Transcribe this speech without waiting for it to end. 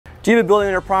Do you have a building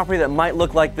on your property that might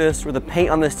look like this, where the paint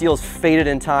on the steel is faded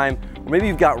in time, or maybe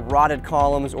you've got rotted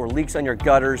columns or leaks on your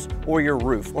gutters or your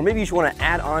roof, or maybe you just want to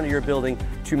add on to your building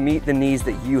to meet the needs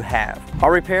that you have?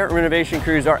 Our repair and renovation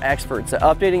crews are experts at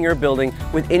updating your building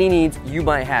with any needs you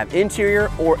might have, interior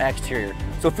or exterior.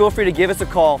 So feel free to give us a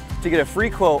call to get a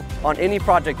free quote on any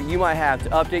project that you might have to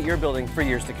update your building for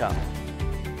years to come.